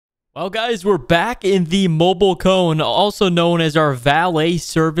Well, guys, we're back in the mobile cone, also known as our valet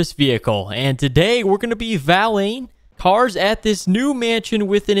service vehicle. And today we're going to be valeting cars at this new mansion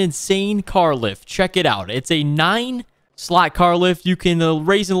with an insane car lift. Check it out. It's a 9-slot car lift. You can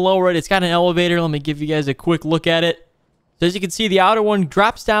raise and lower it. It's got an elevator. Let me give you guys a quick look at it. So as you can see, the outer one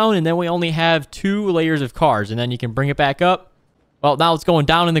drops down, and then we only have 2 layers of cars. And then you can bring it back up. Well, now it's going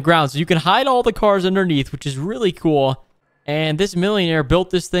down in the ground. So you can hide all the cars underneath, which is really cool. And this millionaire built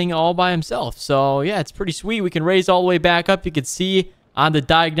this thing all by himself. So, yeah, it's pretty sweet. We can raise all the way back up. You can see on the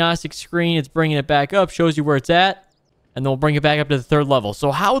diagnostic screen, it's bringing it back up. Shows you where it's at. And then we'll bring it back up to the 3rd level.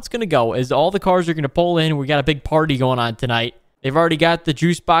 So, how it's going to go is all the cars are going to pull in. We got a big party going on tonight. They've already got the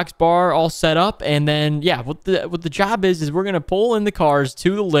juice box bar all set up. And then, yeah, what the job is we're going to pull in the cars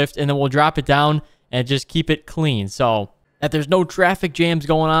to the lift. And then we'll drop it down and just keep it clean. So, that there's no traffic jams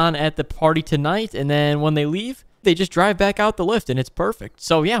going on at the party tonight. And then when they leave, they just drive back out the lift and it's perfect.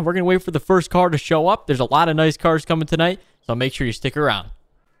 So yeah, we're going to wait for the first car to show up. There's a lot of nice cars coming tonight, so make sure you stick around.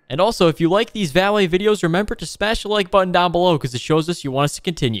 And also, if you like these valet videos, remember to smash the like button down below because it shows us you want us to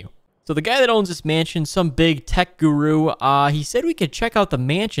continue. So the guy that owns this mansion, some big tech guru, he said we could check out the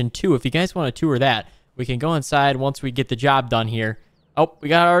mansion too. If you guys want to tour that, we can go inside once we get the job done here. Oh, we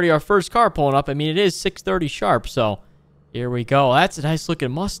got already our first car pulling up. I mean, it is 6:30 sharp, so here we go. That's a nice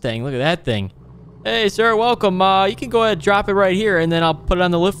looking Mustang. Look at that thing. Hey, sir, welcome. You can go ahead and drop it right here, and then I'll put it on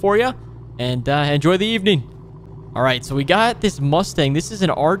the lift for you. And enjoy the evening. All right, so we got this Mustang. This is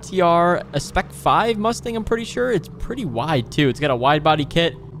an RTR, a Spec 5 Mustang, I'm pretty sure. It's pretty wide, too. It's got a wide body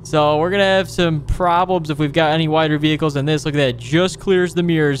kit. So we're going to have some problems if we've got any wider vehicles than this. Look at that. It just clears the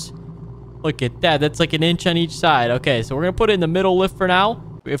mirrors. Look at that. That's like an inch on each side. Okay, so we're going to put it in the middle lift for now.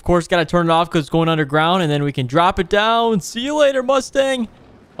 We, of course, got to turn it off because it's going underground, and then we can drop it down. See you later, Mustang.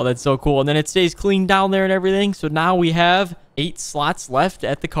 Oh, that's so cool. And then it stays clean down there and everything. So now we have 8 slots left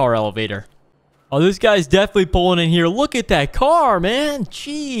at the car elevator. Oh, this guy's definitely pulling in here. Look at that car, man.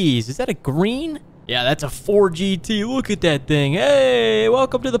 Jeez. Is that a green? Yeah, that's a 4GT. Look at that thing. Hey,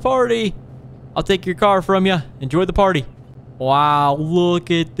 welcome to the party. I'll take your car from you. Enjoy the party. Wow, look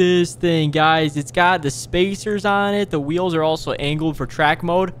at this thing, guys. It's got the spacers on it. The wheels are also angled for track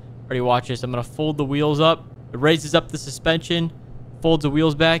mode. Ready, watch this. I'm going to fold the wheels up. It raises up the suspension. Folds the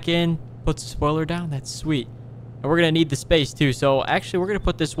wheels back in, puts the spoiler down. That's sweet. And we're going to need the space too. So actually, we're going to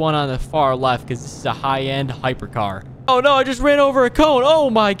put this one on the far left because this is a high-end hypercar. Oh no, I just ran over a cone. Oh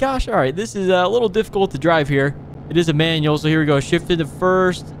my gosh. All right, this is a little difficult to drive here. It is a manual, so here we go. Shift it to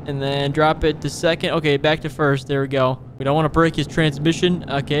first and then drop it to second. Okay, back to first. There we go. We don't want to break his transmission.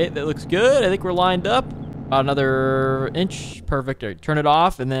 Okay, that looks good. I think we're lined up. About another inch. Perfect. All right, turn it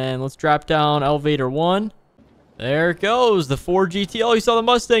off and then let's drop down elevator 1. There it goes, the 4GT. Oh, you saw the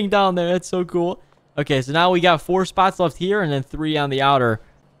Mustang down there. That's so cool. Okay, so now we got 4 spots left here and then 3 on the outer.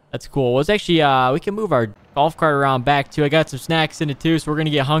 That's cool. Well, it's actually, we can move our golf cart around back, too. I got some snacks in it, too, so we're going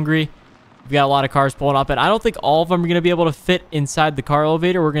to get hungry. We've got a lot of cars pulling up, and I don't think all of them are going to be able to fit inside the car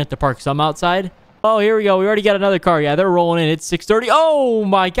elevator. We're going to have to park some outside. Oh, here we go. We already got another car. Yeah, they're rolling in. It's 6:30. Oh,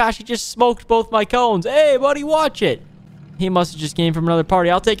 my gosh. He just smoked both my cones. Hey, buddy, watch it. He must have just came from another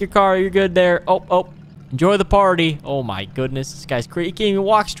party. I'll take your car. You're good there. Oh. Enjoy the party. Oh my goodness. This guy's crazy. He can't even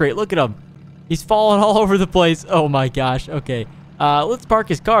walk straight. Look at him. He's falling all over the place. Oh my gosh. Okay. Let's park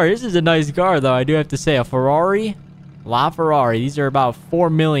his car. This is a nice car though. I do have to say. A Ferrari. LaFerrari. These are about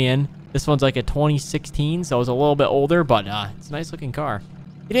 $4 million. This one's like a 2016. So it's a little bit older. But it's a nice looking car.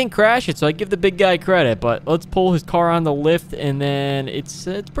 He didn't crash it. So I give the big guy credit. But let's pull his car on the lift. And then it's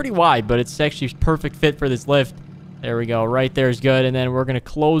pretty wide. But it's actually perfect fit for this lift. There we go. Right there is good. And then we're going to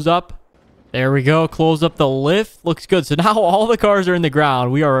close up. There we go. Close up the lift. Looks good. So now all the cars are in the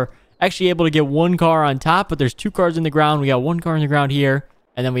ground. We are actually able to get 1 car on top, but there's 2 cars in the ground. We got 1 car in the ground here,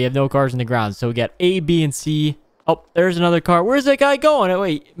 and then we have no cars in the ground. So we got A, B, and C. Oh, there's another car. Where's that guy going? Oh,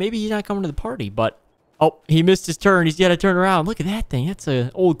 wait, maybe he's not coming to the party, but... Oh, he missed his turn. He's got to turn around. Look at that thing. That's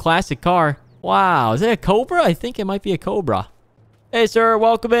an old classic car. Wow. Is that a Cobra? I think it might be a Cobra. Hey, sir.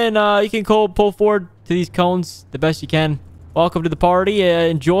 Welcome in. You can pull forward to these cones the best you can. Welcome to the party.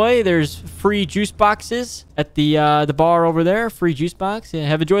 Enjoy. There's free juice boxes at the bar over there. Free juice box. Yeah,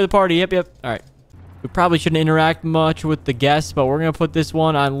 have enjoy the party. Yep. All right. We probably shouldn't interact much with the guests, but we're going to put this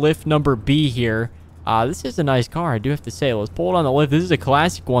one on lift number B here. This is a nice car, I do have to say. Let's pull it on the lift. This is a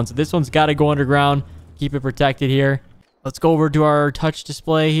classic one, so this one's got to go underground. Keep it protected here. Let's go over to our touch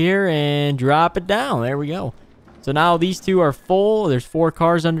display here and drop it down. There we go. So now these 2 are full. There's 4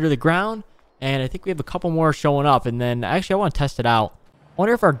 cars under the ground. And I think we have a couple more showing up. And then, actually, I want to test it out. I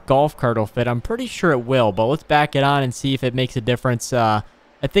wonder if our golf cart will fit. I'm pretty sure it will. But let's back it on and see if it makes a difference. I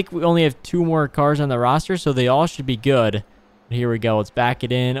think we only have 2 more cars on the roster. So they all should be good. Here we go. Let's back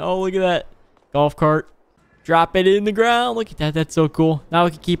it in. Oh, look at that. Golf cart. Drop it in the ground. Look at that. That's so cool. Now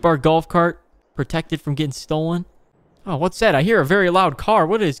we can keep our golf cart protected from getting stolen. Oh, what's that? I hear a very loud car.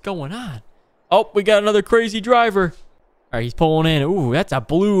 What is going on? Oh, we got another crazy driver. All right, he's pulling in. Ooh, that's a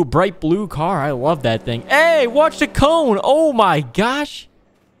blue, bright blue car. I love that thing. Hey, watch the cone. Oh, my gosh.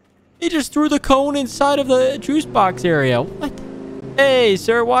 He just threw the cone inside of the juice box area. What? Hey,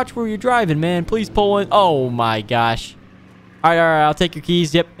 sir, watch where you're driving, man. Please pull in. Oh, my gosh. All right, I'll take your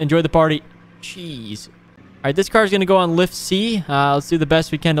keys. Yep, enjoy the party. Jeez. All right, this car's going to go on lift C. Let's do the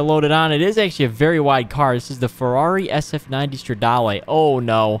best we can to load it on. It is actually a very wide car. This is the Ferrari SF90 Stradale. Oh,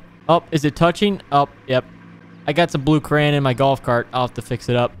 no. Oh, is it touching? Oh, yep. I got some blue crayon in my golf cart. I'll have to fix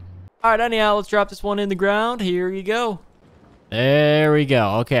it up. All right, anyhow, let's drop this one in the ground. Here you go. There we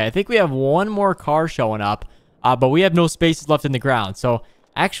go. Okay, I think we have one more car showing up, but we have no spaces left in the ground. So,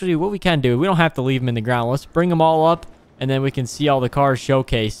 actually, what we can do, we don't have to leave them in the ground. Let's bring them all up, and then we can see all the cars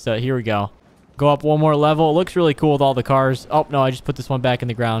showcased. Here we go. Go up one more level. It looks really cool with all the cars. Oh, no, I just put this one back in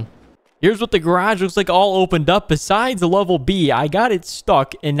the ground. Here's what the garage looks like all opened up. Besides the level B, I got it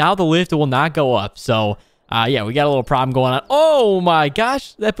stuck, and now the lift will not go up. So, yeah, we got a little problem going on. Oh, my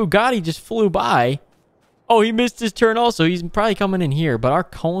gosh. That Bugatti just flew by. Oh, he missed his turn also. He's probably coming in here, but our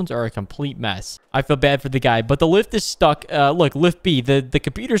cones are a complete mess. I feel bad for the guy, but the lift is stuck. Look, lift B. The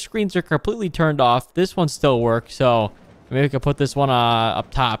computer screens are completely turned off. This one still works, so maybe we can put this one up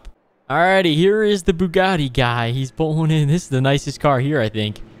top. Alrighty, here is the Bugatti guy. He's pulling in. This is the nicest car here, I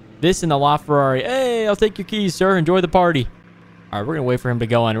think. This and the LaFerrari. Hey, I'll take your keys, sir. Enjoy the party. All right, we're going to wait for him to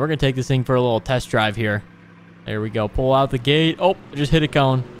go in. We're going to take this thing for a little test drive here. There we go. Pull out the gate. Oh, just hit a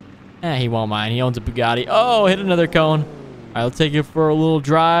cone. He won't mind. He owns a Bugatti. Oh, hit another cone. All right, let's take it for a little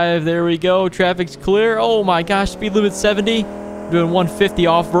drive. There we go. Traffic's clear. Oh, my gosh. Speed limit 70. Doing 150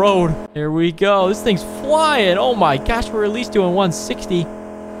 off-road. There we go. This thing's flying. Oh, my gosh. We're at least doing 160.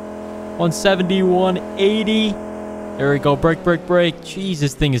 170, 180. There we go. Brake, brake, brake. Jeez,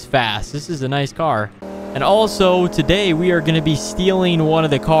 this thing is fast. This is a nice car. And also, today, we are going to be stealing one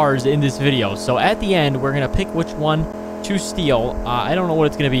of the cars in this video. So, at the end, we're going to pick which one to steal. I don't know what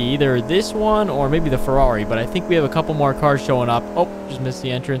it's going to be. Either this one or maybe the Ferrari. But I think we have a couple more cars showing up. Oh, just missed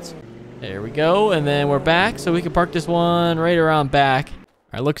the entrance. There we go. And then we're back. So, we can park this one right around back. All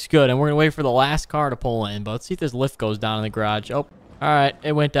right, looks good. And we're going to wait for the last car to pull in. But let's see if this lift goes down in the garage. Oh. All right,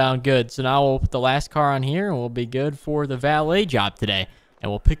 it went down good. So now we'll put the last car on here, and we'll be good for the valet job today.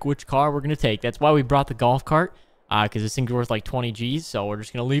 And we'll pick which car we're going to take. That's why we brought the golf cart, because this thing's worth like 20 G's, so we're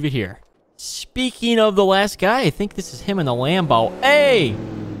just going to leave it here. Speaking of the last guy, I think this is him in the Lambo. Hey,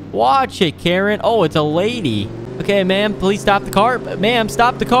 watch it, Karen. Oh, it's a lady. Okay, ma'am, please stop the car. Ma'am,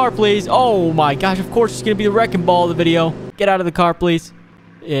 stop the car, please. Oh, my gosh, of course it's going to be the wrecking ball of the video. Get out of the car, please.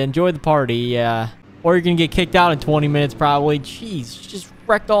 Enjoy the party, or you're going to get kicked out in 20 minutes probably. Jeez, she just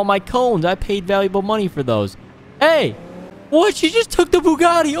wrecked all my cones. I paid valuable money for those. Hey, what? She just took the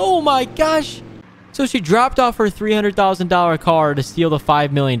Bugatti. Oh, my gosh. So she dropped off her $300,000 car to steal the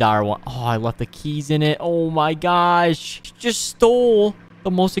 $5 million one. Oh, I left the keys in it. Oh, my gosh. She just stole the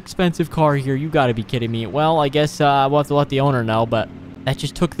most expensive car here. You got to be kidding me. Well, I guess we'll have to let the owner know, but that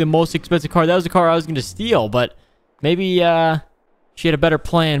just took the most expensive car. That was the car I was going to steal, but maybe she had a better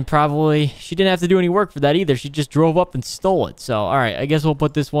plan, probably. She didn't have to do any work for that either. She just drove up and stole it. So, all right, I guess we'll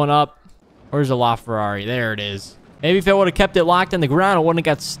put this one up. Where's the LaFerrari? There it is. Maybe if I would have kept it locked on the ground, it wouldn't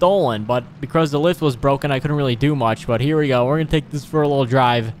have got stolen. But because the lift was broken, I couldn't really do much. But here we go. We're going to take this for a little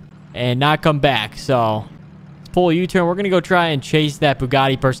drive and not come back. So, let's pull a U-turn. We're going to go try and chase that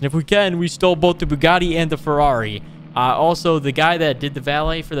Bugatti person. If we can, we stole both the Bugatti and the Ferrari. Also, the guy that did the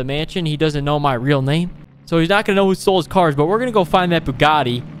valet for the mansion, he doesn't know my real name. So he's not going to know who stole his cars, but we're going to go find that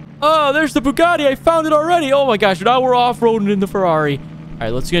Bugatti. Oh, there's the Bugatti. I found it already. Oh, my gosh. Now we're off-roading in the Ferrari. All right,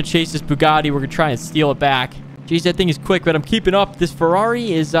 let's go chase this Bugatti. We're going to try and steal it back. Jeez, that thing is quick, but I'm keeping up. This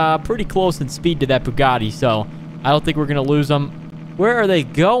Ferrari is pretty close in speed to that Bugatti, so I don't think we're going to lose them. Where are they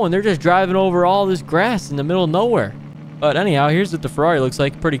going? They're just driving over all this grass in the middle of nowhere. But anyhow, here's what the Ferrari looks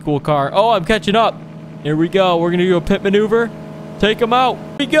like. Pretty cool car. Oh, I'm catching up. Here we go. We're going to do a pit maneuver. Take them out.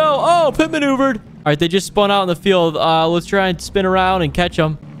 Here we go. Oh, pit maneuvered. All right, they just spun out in the field. Let's try and spin around and catch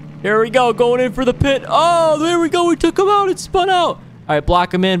them. Here we go, going in for the pit. Oh, there we go. We took them out. It spun out. All right,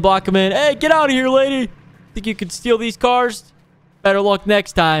 block them in, block them in. Hey, get out of here, lady. Think you can steal these cars? Better luck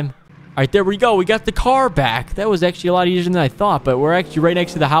next time. All right, there we go. We got the car back. That was actually a lot easier than I thought, but we're actually right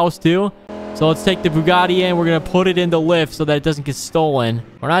next to the house, too. So let's take the Bugatti in. We're going to put it in the lift so that it doesn't get stolen.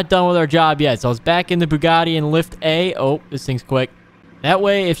 We're not done with our job yet. So let's back in the Bugatti and lift A. Oh, this thing's quick. That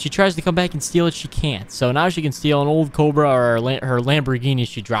way, if she tries to come back and steal it, she can't. So now she can steal an old Cobra or her Lamborghini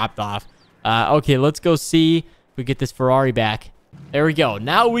she dropped off. Okay, let's go see We get this Ferrari back. There we go.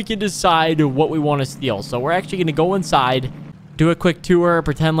 Now we can decide what we want to steal. So we're actually going to go inside, do a quick tour,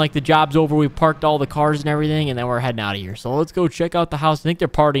 pretend like the job's over. We parked all the cars and everything, and then we're heading out of here. So let's go check out the house. I think they're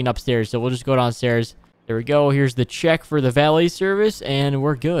partying upstairs, so we'll just go downstairs. There we go. Here's the check for the valet service, and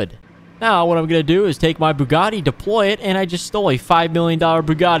we're good. Now, what I'm going to do is take my Bugatti, deploy it, and I just stole a $5 million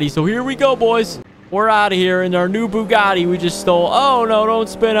Bugatti. So here we go, boys. We're out of here in our new Bugatti we just stole. Oh, no, don't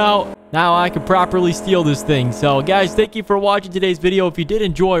spin out. Now I can properly steal this thing. So, guys, thank you for watching today's video. If you did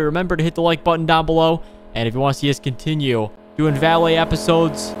enjoy, remember to hit the like button down below. And if you want to see us continue doing valet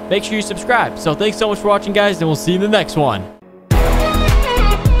episodes, make sure you subscribe. So, thanks so much for watching, guys, and we'll see you in the next one.